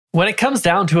When it comes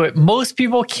down to it, most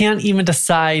people can't even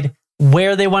decide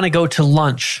where they want to go to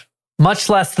lunch, much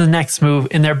less the next move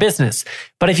in their business.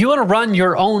 But if you want to run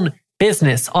your own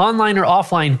business, online or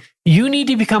offline, you need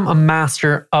to become a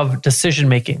master of decision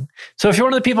making. So if you're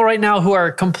one of the people right now who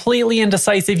are completely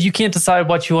indecisive, you can't decide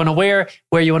what you want to wear,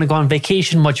 where you want to go on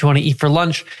vacation, what you want to eat for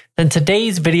lunch, then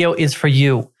today's video is for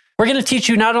you. We're going to teach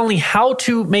you not only how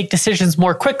to make decisions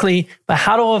more quickly, but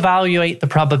how to evaluate the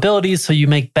probabilities so you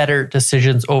make better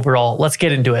decisions overall. Let's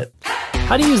get into it.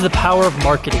 How to use the power of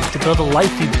marketing to build a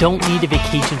life you don't need a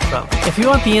vacation from. If you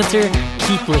want the answer,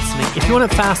 keep listening. If you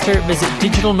want it faster, visit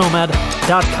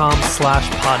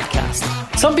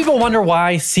digitalnomad.com/podcast. Some people wonder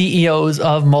why CEOs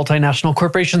of multinational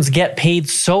corporations get paid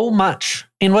so much.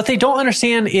 And what they don't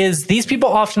understand is these people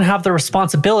often have the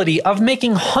responsibility of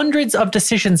making hundreds of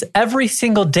decisions every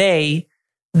single day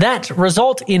that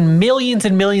result in millions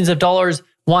and millions of dollars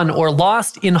won or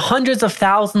lost, in hundreds of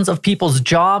thousands of people's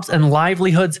jobs and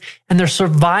livelihoods and their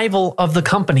survival of the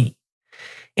company.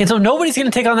 And so nobody's going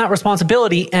to take on that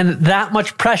responsibility and that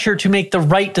much pressure to make the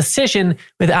right decision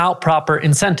without proper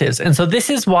incentives. And so this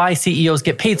is why CEOs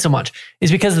get paid so much,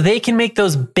 is because they can make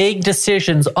those big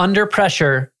decisions under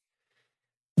pressure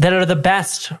that are the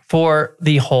best for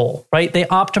the whole, right? They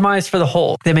optimize for the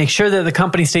whole. They make sure that the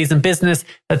company stays in business,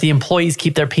 that the employees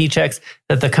keep their paychecks,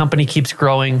 that the company keeps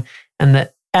growing, and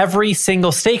that every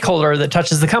single stakeholder that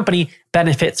touches the company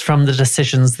benefits from the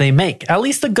decisions they make, at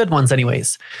least the good ones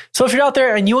anyways. So if you're out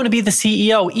there and you want to be the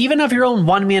CEO, even of your own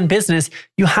one-man business,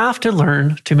 you have to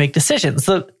learn to make decisions.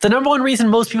 So the number one reason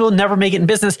most people never make it in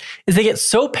business is they get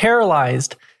so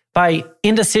paralyzed by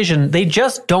indecision, they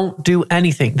just don't do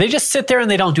anything. They just sit there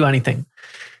and they don't do anything.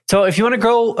 So if you want to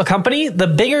grow a company, the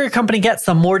bigger your company gets,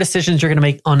 the more decisions you're going to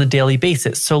make on a daily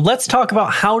basis. So let's talk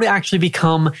about how to actually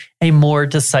become a more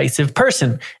decisive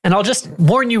person. And I'll just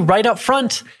warn you right up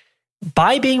front,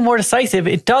 by being more decisive,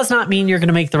 it does not mean you're going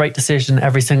to make the right decision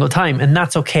every single time. And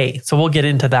that's okay. So we'll get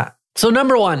into that. So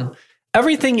number one,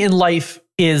 everything in life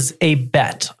is a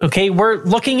bet. Okay. We're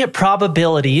looking at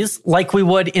probabilities like we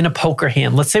would in a poker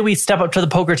hand. Let's say we step up to the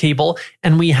poker table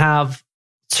and we have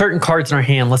certain cards in our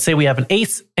hand. Let's say we have an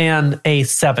ace and a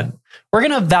 7. We're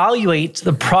going to evaluate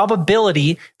the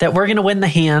probability that we're going to win the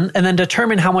hand and then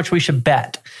determine how much we should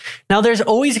bet. Now, there's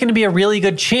always going to be a really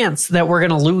good chance that we're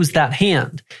going to lose that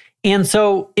hand. And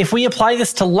so if we apply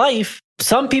this to life,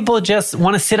 some people just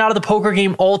want to sit out of the poker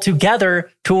game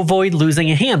altogether to avoid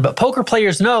losing a hand. But poker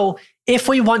players know if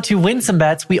we want to win some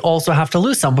bets, we also have to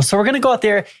lose some. So we're going to go out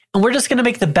there and we're just going to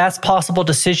make the best possible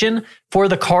decision for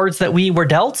the cards that we were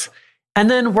dealt. And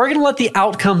then we're going to let the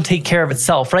outcome take care of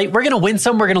itself, right? We're going to win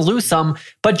some, we're going to lose some.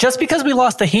 But just because we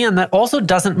lost a hand, that also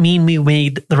doesn't mean we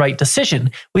made the right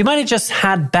decision. We might have just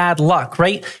had bad luck,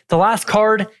 right? The last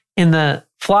card in the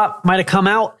flop might have come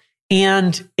out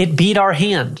and it beat our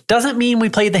hand. Doesn't mean we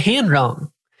played the hand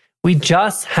wrong. We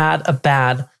just had a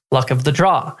bad luck of the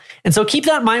draw. And so keep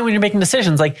that in mind when you're making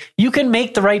decisions. Like, you can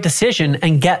make the right decision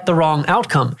and get the wrong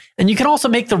outcome. And you can also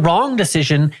make the wrong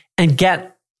decision and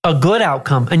get a good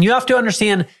outcome. And you have to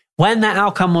understand when that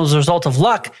outcome was a result of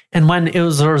luck and when it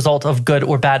was a result of good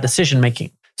or bad decision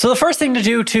making. So the first thing to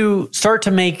do to start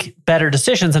to make better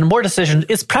decisions and more decisions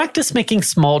is practice making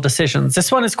small decisions.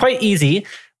 This one is quite easy,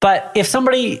 but if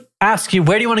somebody asks you,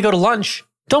 where do you want to go to lunch?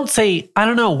 Don't say, I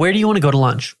don't know, where do you want to go to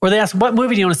lunch? Or they ask, what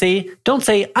movie do you want to see? Don't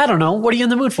say, I don't know, what are you in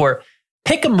the mood for?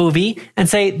 Pick a movie and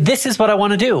say, this is what I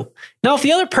want to do. Now, if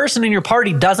the other person in your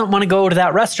party doesn't want to go to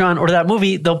that restaurant or to that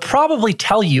movie, they'll probably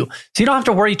tell you. So you don't have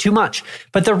to worry too much.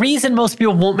 But the reason most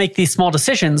people won't make these small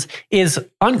decisions is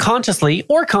unconsciously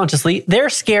or consciously, they're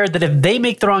scared that if they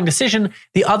make the wrong decision,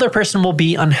 the other person will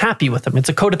be unhappy with them. It's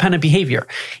a codependent behavior.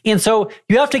 And so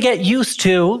you have to get used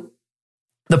to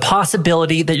the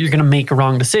possibility that you're going to make a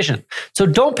wrong decision. So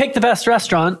don't pick the best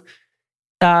restaurant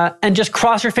and just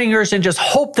cross your fingers and just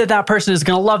hope that that person is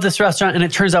going to love this restaurant and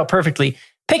it turns out perfectly.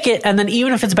 Pick it, and then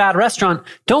even if it's a bad restaurant,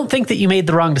 don't think that you made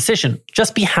the wrong decision.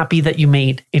 Just be happy that you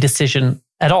made a decision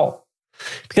at all.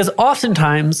 Because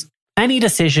oftentimes, any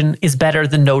decision is better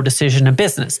than no decision in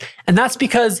business. And that's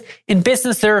because in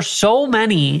business, there are so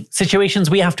many situations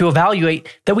we have to evaluate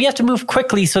that we have to move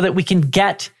quickly so that we can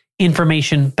get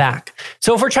information back.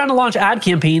 So if we're trying to launch ad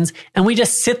campaigns and we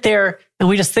just sit there and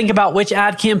we just think about which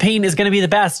ad campaign is going to be the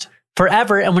best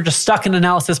forever and we're just stuck in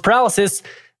analysis paralysis,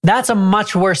 that's a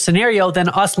much worse scenario than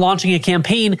us launching a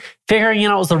campaign, figuring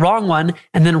out it was the wrong one,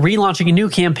 and then relaunching a new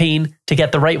campaign to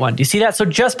get the right one. Do you see that? So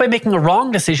just by making a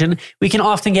wrong decision, we can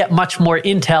often get much more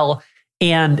intel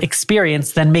and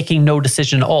experience than making no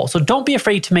decision at all. So don't be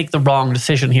afraid to make the wrong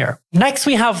decision here. Next,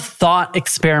 we have thought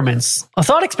experiments. A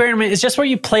thought experiment is just where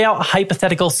you play out a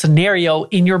hypothetical scenario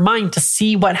in your mind to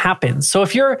see what happens. So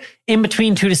if you're in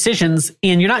between two decisions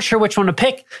and you're not sure which one to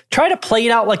pick, try to play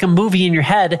it out like a movie in your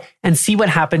head and see what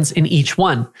happens in each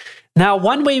one. Now,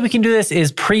 one way we can do this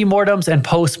is pre-mortems and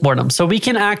post-mortems. So we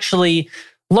can actually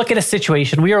look at a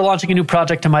situation. We are launching a new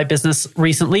project in my business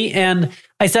recently, and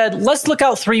I said, let's look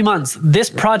out 3 months. This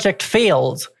project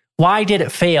failed. Why did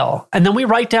it fail? And then we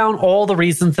write down all the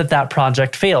reasons that that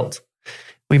project failed.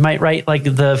 We might write like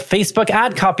the Facebook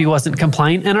ad copy wasn't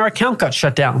compliant and our account got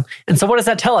shut down. And so what does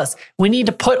that tell us? We need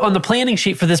to put on the planning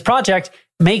sheet for this project,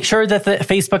 make sure that the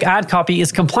Facebook ad copy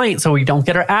is compliant so we don't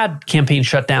get our ad campaign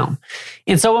shut down.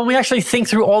 And so when we actually think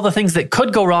through all the things that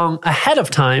could go wrong ahead of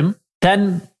time,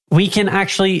 then we can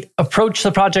actually approach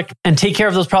the project and take care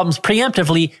of those problems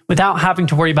preemptively without having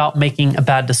to worry about making a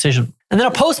bad decision. And then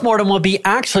a postmortem will be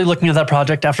actually looking at that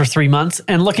project after 3 months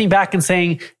and looking back and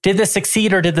saying, did this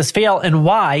succeed or did this fail and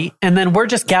why? And then we're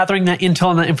just gathering that intel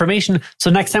and that information. So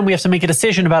next time we have to make a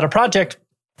decision about a project,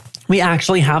 we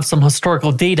actually have some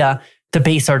historical data to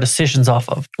base our decisions off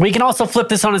of. We can also flip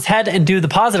this on its head and do the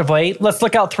positive way. Let's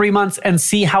look out 3 months and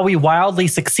see how we wildly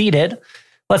succeeded.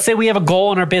 Let's say we have a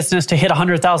goal in our business to hit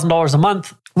 $100,000 a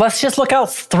month. Let's just look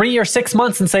out 3 or 6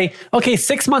 months and say, okay,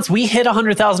 6 months, we hit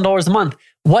 $100,000 a month.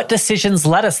 What decisions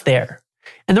led us there?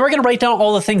 And then we're going to write down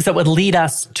all the things that would lead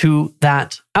us to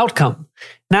that outcome.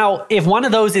 Now, if one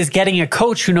of those is getting a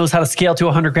coach who knows how to scale to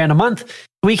 100 grand a month,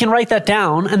 we can write that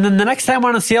down. And then the next time we're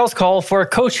on a sales call for a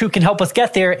coach who can help us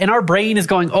get there, and our brain is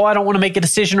going, oh, I don't want to make a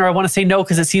decision or I want to say no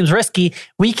because it seems risky.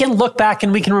 We can look back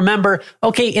and we can remember,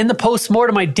 okay, in the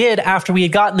postmortem I did after we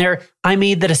had gotten there, I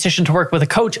made the decision to work with a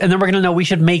coach. And then we're going to know we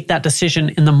should make that decision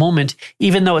in the moment,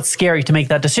 even though it's scary to make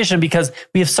that decision because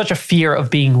we have such a fear of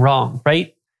being wrong,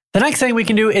 right? The next thing we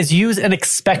can do is use an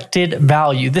expected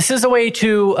value. This is a way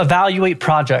to evaluate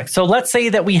projects. So let's say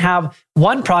that we have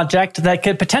one project that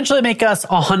could potentially make us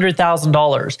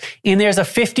 $100,000, and there's a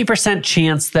 50%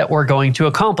 chance that we're going to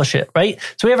accomplish it, right?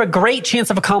 So we have a great chance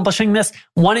of accomplishing this,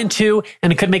 1 in 2,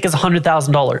 and it could make us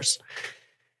 $100,000.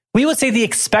 We would say the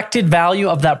expected value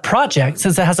of that project,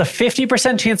 since it has a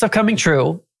 50% chance of coming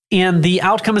true, and the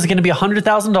outcome is going to be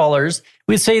 $100,000,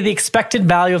 we'd say the expected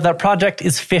value of that project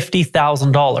is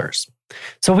 $50,000.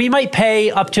 So we might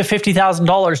pay up to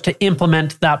 $50,000 to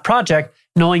implement that project,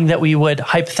 knowing that we would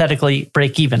hypothetically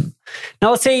break even.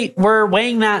 Now, let's say we're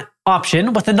weighing that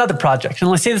option with another project. And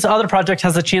let's say this other project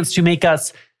has a chance to make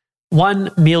us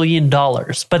 $1 million,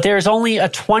 but there's only a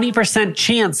 20%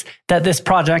 chance that this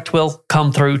project will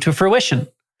come through to fruition.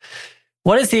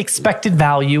 What is the expected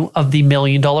value of the $1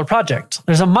 million project?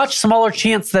 There's a much smaller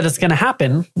chance that it's going to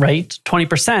happen, right?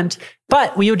 20%.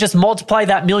 But we would just multiply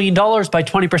that $1 million by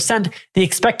 20%. The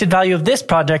expected value of this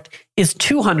project is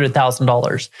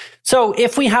 $200,000. So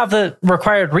if we have the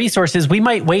required resources, we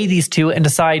might weigh these two and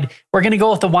decide we're going to go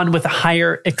with the one with a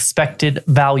higher expected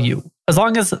value, as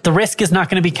long as the risk is not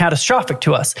going to be catastrophic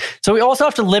to us. So we also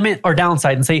have to limit our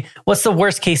downside and say, what's the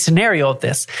worst case scenario of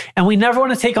this? And we never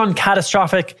want to take on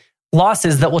catastrophic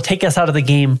losses that will take us out of the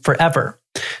game forever.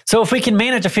 So if we can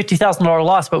manage a $50,000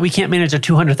 loss, but we can't manage a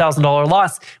 $200,000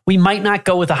 loss, we might not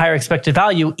go with a higher expected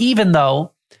value, even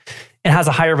though it has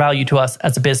a higher value to us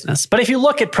as a business. But if you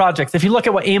look at projects, if you look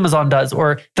at what Amazon does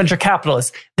or venture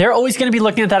capitalists, they're always going to be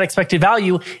looking at that expected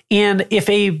value. And if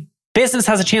a business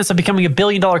has a chance of becoming $1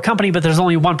 billion company, but there's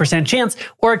only 1% chance,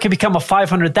 or it could become a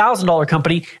 $500,000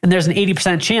 company and there's an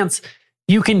 80% chance,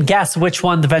 you can guess which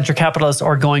one the venture capitalists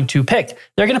are going to pick.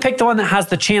 They're going to pick the one that has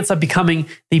the chance of becoming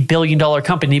the $1 billion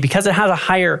company because it has a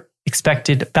higher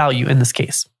expected value in this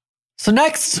case. So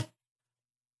next,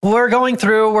 we're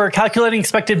calculating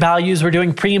expected values. We're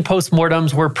doing pre and post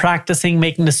mortems. We're practicing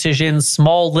making decisions,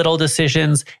 small little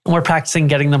decisions, and we're practicing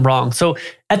getting them wrong. So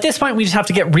at this point, we just have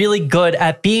to get really good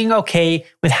at being okay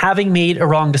with having made a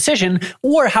wrong decision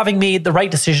or having made the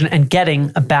right decision and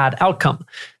getting a bad outcome.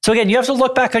 So again, you have to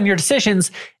look back on your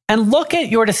decisions and look at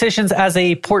your decisions as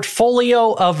a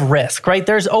portfolio of risk, right?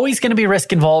 There's always going to be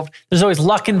risk involved. There's always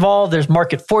luck involved. There's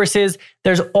market forces.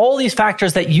 There's all these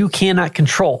factors that you cannot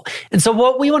control. And so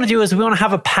what we want to do is we want to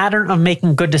have a pattern of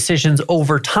making good decisions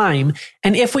over time.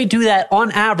 And if we do that,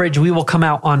 on average, we will come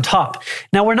out on top.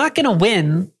 Now, we're not going to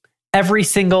win every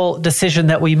single decision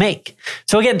that we make.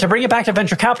 So again, to bring it back to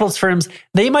venture capitalist firms,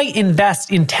 they might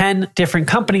invest in 10 different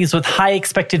companies with high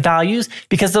expected values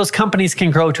because those companies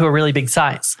can grow to a really big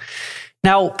size.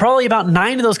 Now, probably about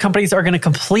 9 of those companies are going to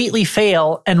completely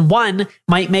fail, and one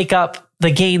might make up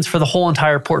the gains for the whole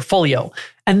entire portfolio.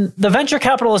 And the venture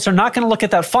capitalists are not going to look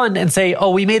at that fund and say,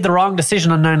 oh, we made the wrong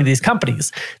decision on 9 of these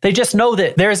companies. They just know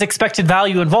that there's expected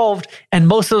value involved, and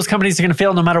most of those companies are going to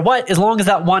fail no matter what. As long as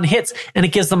that one hits and it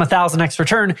gives them 1,000x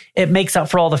return, it makes up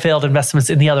for all the failed investments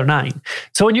in the other 9.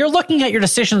 So when you're looking at your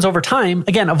decisions over time,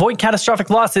 again, avoid catastrophic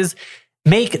losses,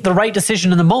 make the right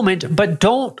decision in the moment, but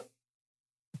don't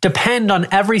depend on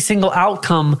every single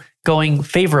outcome going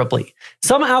favorably.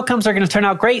 Some outcomes are going to turn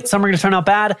out great, some are going to turn out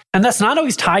bad, and that's not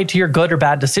always tied to your good or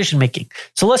bad decision making.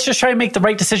 So let's just try and make the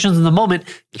right decisions in the moment,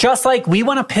 just like we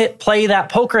want to play that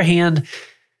poker hand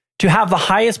to have the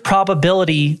highest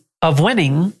probability of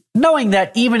winning, knowing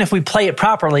that even if we play it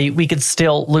properly, we could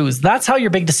still lose. That's how your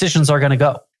big decisions are going to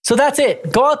go. So that's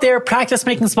it. Go out there, practice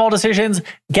making small decisions,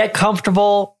 get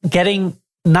comfortable getting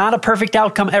not a perfect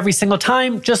outcome every single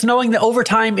time, just knowing that over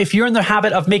time, if you're in the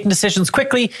habit of making decisions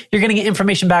quickly, you're going to get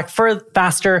information back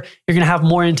faster, you're going to have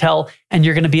more intel, and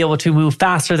you're going to be able to move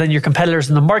faster than your competitors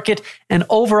in the market and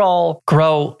overall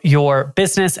grow your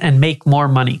business and make more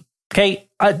money. Okay.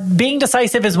 Being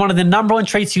decisive is one of the number one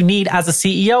traits you need as a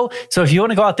CEO. So if you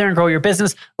want to go out there and grow your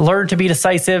business, learn to be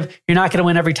decisive. You're not going to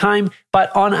win every time,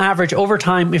 but on average, over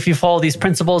time, if you follow these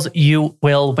principles, you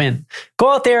will win.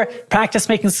 Go out there, practice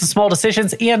making some small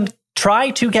decisions, and try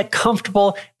to get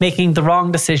comfortable making the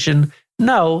wrong decision.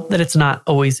 Know that it's not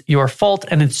always your fault,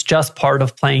 and it's just part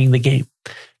of playing the game.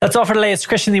 That's all for today. It's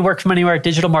Christian, the Work From Anywhere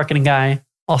digital marketing guy.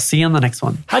 I'll see you on the next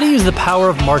one. How to use the power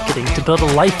of marketing to build a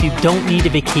life you don't need a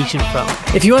vacation from.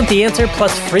 If you want the answer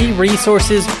plus free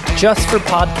resources just for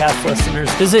podcast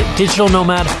listeners, visit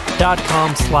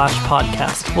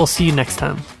digitalnomad.com/podcast. We'll see you next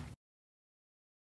time.